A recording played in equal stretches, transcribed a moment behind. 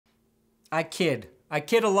I kid. I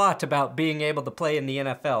kid a lot about being able to play in the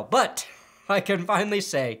NFL, but I can finally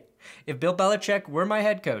say, if Bill Belichick were my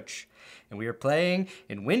head coach and we were playing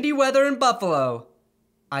in windy weather in Buffalo,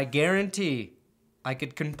 I guarantee I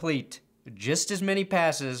could complete just as many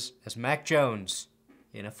passes as Mac Jones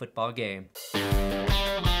in a football game.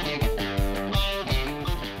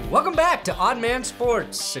 Welcome back to Odd Man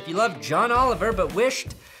Sports. If you love John Oliver but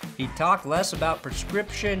wished he'd talk less about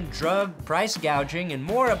prescription drug price gouging and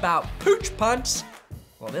more about pooch punts,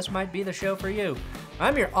 well, this might be the show for you.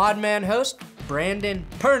 I'm your Odd Man host, Brandon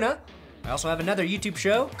Perna. I also have another YouTube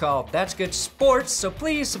show called That's Good Sports, so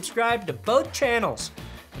please subscribe to both channels.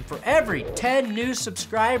 And for every 10 new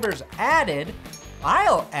subscribers added,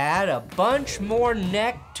 I'll add a bunch more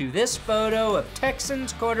neck to this photo of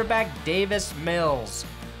Texans quarterback Davis Mills.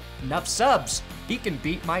 Enough subs, he can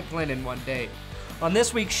beat Mike Glennon one day. On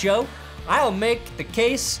this week's show, I'll make the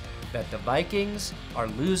case that the Vikings are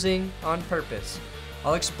losing on purpose.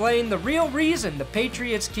 I'll explain the real reason the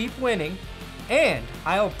Patriots keep winning, and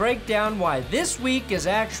I'll break down why this week is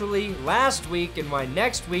actually last week and why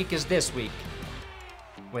next week is this week.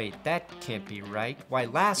 Wait, that can't be right. Why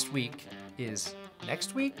last week is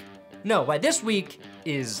next week? No, why this week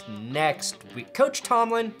is next week. Coach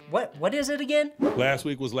Tomlin, what is it again? Last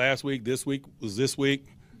week was last week, this week was this week,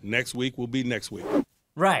 next week will be next week.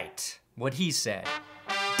 Right, what he said.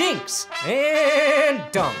 Dinks and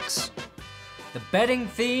Dunks. The betting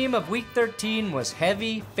theme of Week 13 was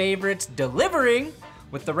heavy favorites delivering,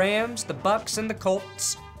 with the Rams, the Bucks, and the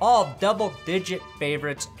Colts, all double-digit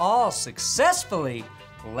favorites, all successfully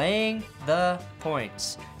laying the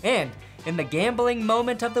points. And in the gambling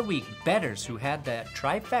moment of the week, bettors who had that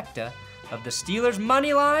trifecta of the Steelers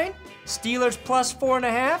money line, Steelers plus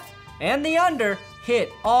 4.5, and the under hit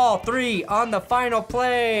all three on the final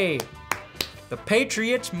play. The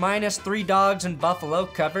Patriots minus 3 dogs in Buffalo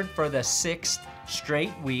covered for the 6th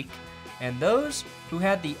straight week, and those who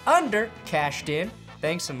had the under cashed in,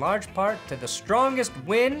 thanks in large part to the strongest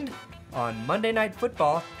wind on Monday Night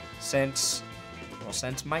Football since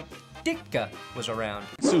Mike Ditka was around.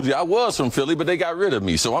 Susie, I was from Philly, but they got rid of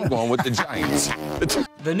me, so I'm going with the Giants.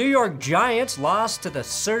 The New York Giants lost to the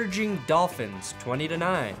surging Dolphins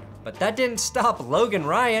 20-9, but that didn't stop Logan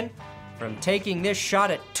Ryan from taking this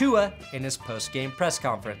shot at Tua in his post-game press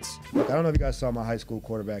conference. Look, I don't know if you guys saw my high school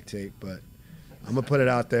quarterback tape, but I'm going to put it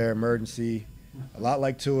out there, emergency. A lot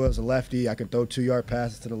like Tua as a lefty, I can throw 2-yard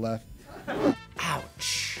passes to the left.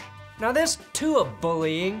 Ouch. Now this Tua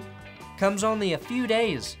bullying comes only a few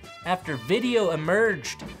days after video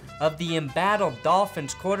emerged of the embattled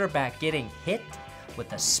Dolphins quarterback getting hit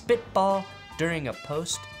with a spitball during a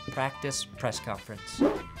post-practice press conference.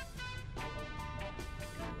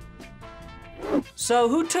 So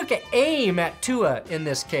who took aim at Tua in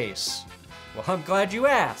this case? Well, I'm glad you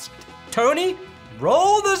asked. Tony,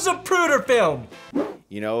 roll the Zapruder film.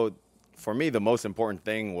 You know, for me, the most important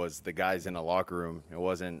thing was the guys in the locker room. It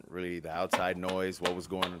wasn't really the outside noise, what was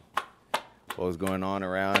going on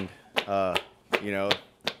around, you know,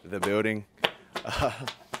 the building.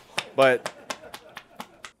 But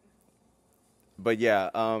yeah,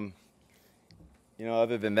 you know,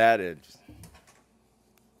 other than that, it just,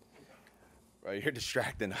 bro, you're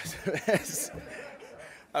distracting us.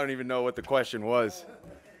 I don't even know what the question was.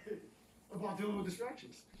 About dealing with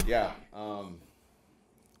distractions. Yeah.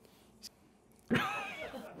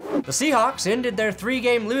 The Seahawks ended their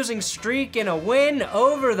 3-game losing streak in a win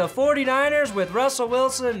over the 49ers, with Russell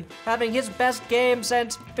Wilson having his best game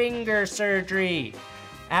since finger surgery.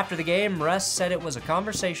 After the game, Russ said it was a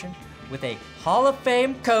conversation with a Hall of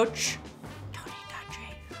Fame coach, Tony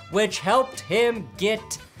Dungy, which helped him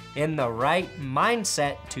get in the right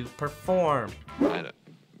mindset to perform. I had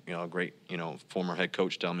a great, former head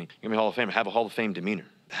coach tell me, "You're gonna be Hall of Fame. Have a Hall of Fame demeanor.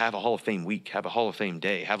 Have a Hall of Fame week. Have a Hall of Fame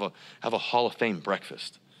day. Have a Hall of Fame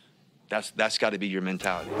breakfast." That's got to be your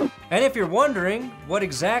mentality. And if you're wondering what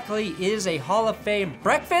exactly is a Hall of Fame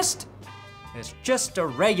breakfast, it's just a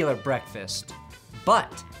regular breakfast,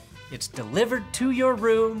 but it's delivered to your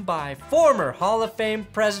room by former Hall of Fame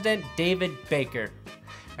President David Baker.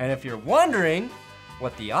 And if you're wondering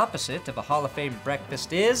what the opposite of a Hall of Fame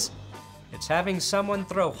breakfast is, it's having someone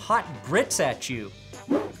throw hot grits at you,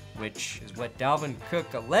 which is what Dalvin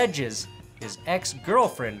Cook alleges his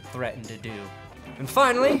ex-girlfriend threatened to do. And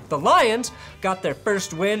finally, the Lions got their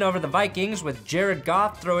first win over the Vikings, with Jared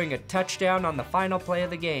Goff throwing a touchdown on the final play of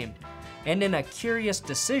the game. And in a curious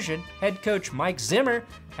decision, head coach Mike Zimmer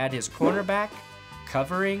had his cornerback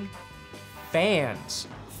covering fans.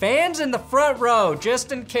 Fans in the front row,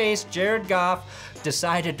 just in case Jared Goff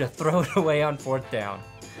decided to throw it away on 4th down.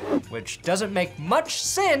 Which doesn't make much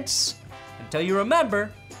sense until you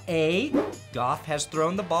remember A, Goff has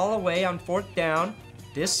thrown the ball away on 4th down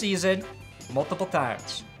this season multiple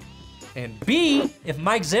times. And B, if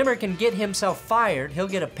Mike Zimmer can get himself fired, he'll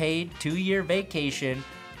get a paid 2-year vacation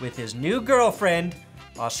with his new girlfriend,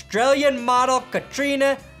 Australian model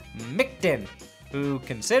Katrina Mickton, who,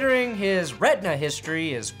 considering his retina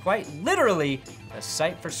history, is quite literally a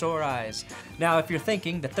sight for sore eyes. Now, if you're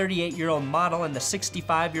thinking the 38-year-old model and the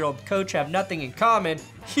 65-year-old coach have nothing in common,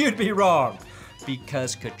 you'd be wrong,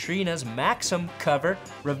 because Katrina's Maxim cover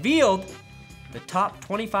revealed the top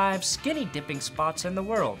 25 skinny dipping spots in the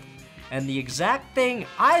world, and the exact thing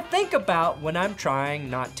I think about when I'm trying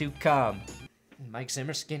not to come. Mike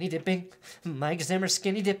Zimmer skinny dipping, Mike Zimmer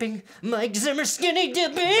skinny dipping, Mike Zimmer skinny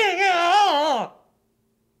dipping! Oh!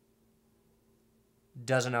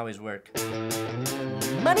 Doesn't always work.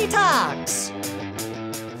 Money talks!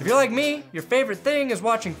 If you're like me, your favorite thing is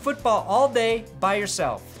watching football all day by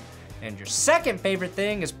yourself. And your second favorite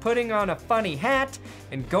thing is putting on a funny hat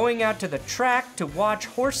and going out to the track to watch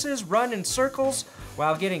horses run in circles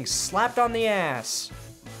while getting slapped on the ass.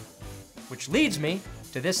 Which leads me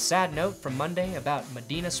to this sad note from Monday about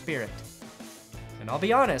Medina Spirit. And I'll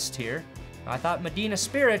be honest here, I thought Medina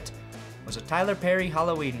Spirit was a Tyler Perry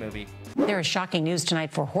Halloween movie. There is shocking news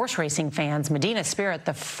tonight for horse racing fans. Medina Spirit,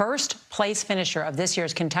 the first place finisher of this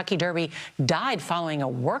year's Kentucky Derby, died following a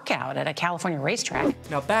workout at a California racetrack.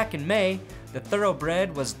 Now, back in May, the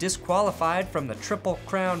thoroughbred was disqualified from the Triple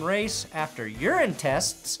Crown race after urine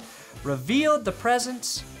tests revealed the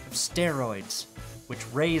presence of steroids, which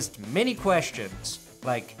raised many questions,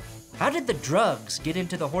 like how did the drugs get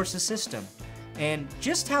into the horse's system? And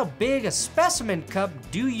just how big a specimen cup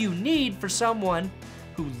do you need for someone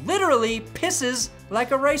who literally pisses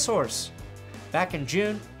like a racehorse? Back in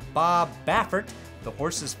June, Bob Baffert, the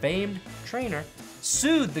horse's famed trainer,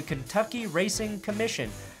 sued the Kentucky Racing Commission,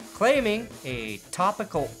 claiming a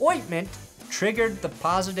topical ointment triggered the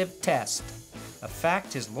positive test, a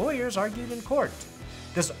fact his lawyers argued in court.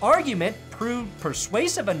 This argument proved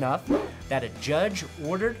persuasive enough that a judge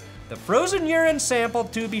ordered the frozen urine sample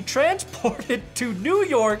to be transported to New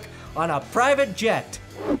York on a private jet.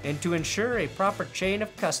 And to ensure a proper chain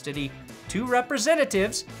of custody, 2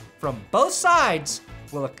 representatives from both sides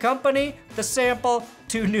will accompany the sample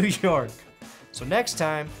to New York. So next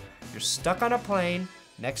time you're stuck on a plane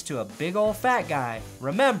next to a big old fat guy,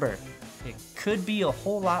 remember, it could be a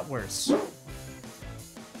whole lot worse.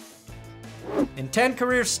 In 10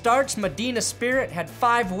 career starts, Medina Spirit had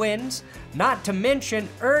 5 wins, not to mention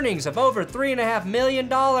earnings of over $3.5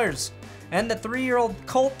 million. And the 3-year-old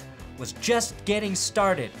colt was just getting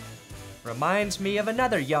started. Reminds me of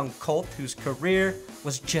another young colt whose career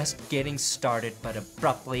was just getting started but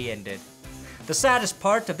abruptly ended. The saddest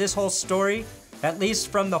part of this whole story, at least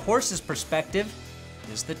from the horse's perspective,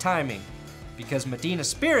 is the timing, because Medina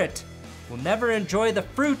Spirit will never enjoy the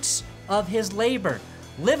fruits of his labor,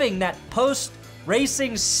 living that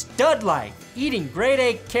post-racing stud life, eating grade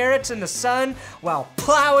A carrots in the sun while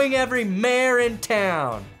plowing every mare in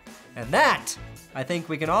town. And that, I think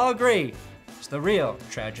we can all agree, is the real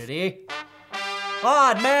tragedy.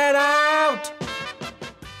 Odd man out!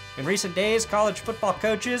 In recent days, college football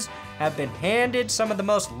coaches have been handed some of the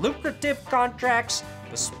most lucrative contracts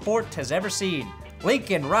the sport has ever seen.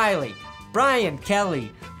 Lincoln Riley, Brian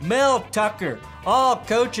Kelly, Mel Tucker, all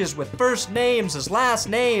coaches with first names as last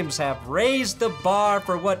names have raised the bar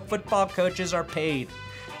for what football coaches are paid.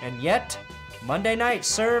 And yet, Monday night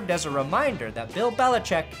served as a reminder that Bill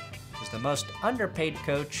Belichick is the most underpaid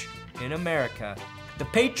coach in America. The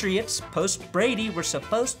Patriots, post-Brady, were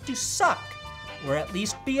supposed to suck, or at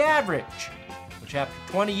least be average, which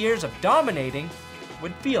after 20 years of dominating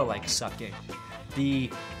would feel like sucking. The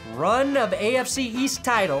run of AFC East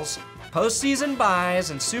titles, postseason byes,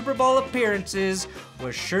 and Super Bowl appearances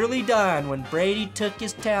was surely done when Brady took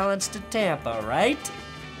his talents to Tampa, right?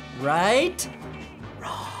 Right?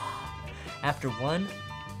 Wrong. After one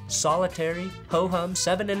solitary, ho-hum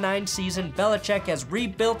 7-9 season, Belichick has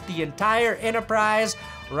rebuilt the entire enterprise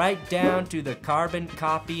right down to the carbon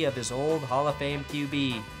copy of his old Hall of Fame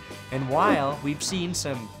QB. And while we've seen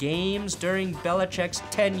some games during Belichick's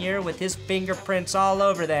tenure with his fingerprints all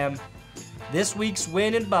over them, this week's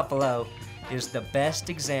win in Buffalo is the best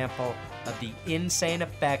example of the insane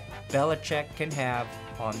effect Belichick can have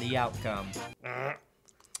on the outcome.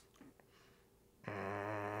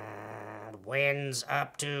 Winds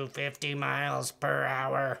up to 50 miles per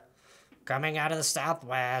hour, coming out of the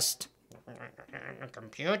southwest.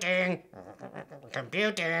 Computing.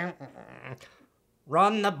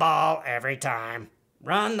 Run the ball every time.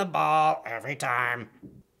 Run the ball every time.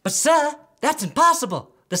 But sir, that's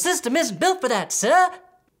impossible. The system isn't built for that, sir.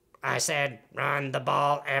 I said run the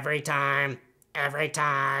ball every time, every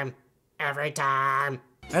time, every time.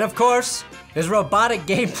 And of course, his robotic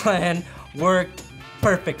game plan worked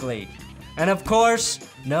perfectly. And of course,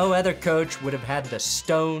 no other coach would have had the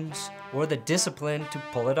stones or the discipline to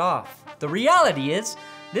pull it off. The reality is,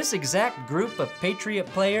 this exact group of Patriot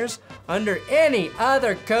players, under any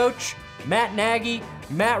other coach, Matt Nagy,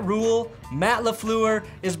 Matt Rule, Matt LaFleur,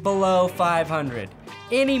 is below 500.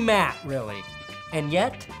 Any Matt, really. And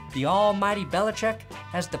yet, the almighty Belichick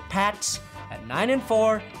has the Pats at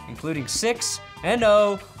 9-4, including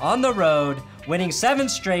 6-0 on the road, winning 7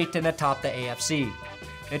 straight and atop the AFC.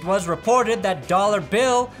 It was reported that Dollar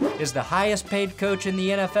Bill is the highest paid coach in the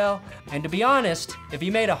NFL, and to be honest, if he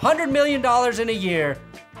made $100 million in a year,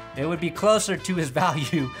 it would be closer to his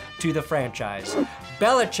value to the franchise.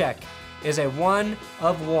 Belichick is a one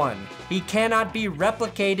of one. He cannot be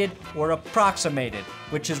replicated or approximated,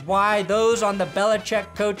 which is why those on the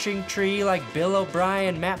Belichick coaching tree like Bill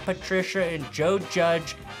O'Brien, Matt Patricia, and Joe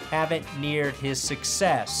Judge haven't neared his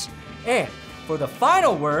success. And for the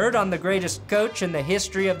final word on the greatest coach in the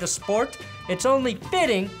history of the sport, it's only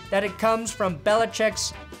fitting that it comes from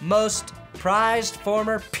Belichick's most prized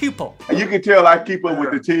former pupil. You can tell I keep up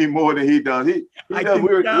with the team more than he does. He does. We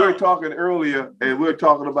were talking earlier, and we were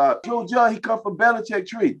talking about Joe Judge. He come from Belichick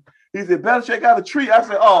tree. He said, Belichick got a tree. I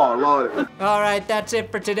said, oh, Lord. All right, that's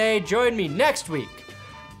it for today. Join me next week,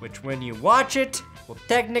 which when you watch it, will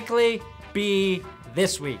technically be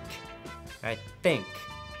this week. I think.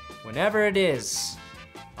 Whenever it is,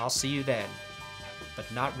 I'll see you then. But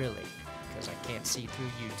not really, because I can't see through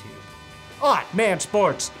YouTube. Odd Man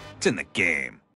Sports. It's in the game.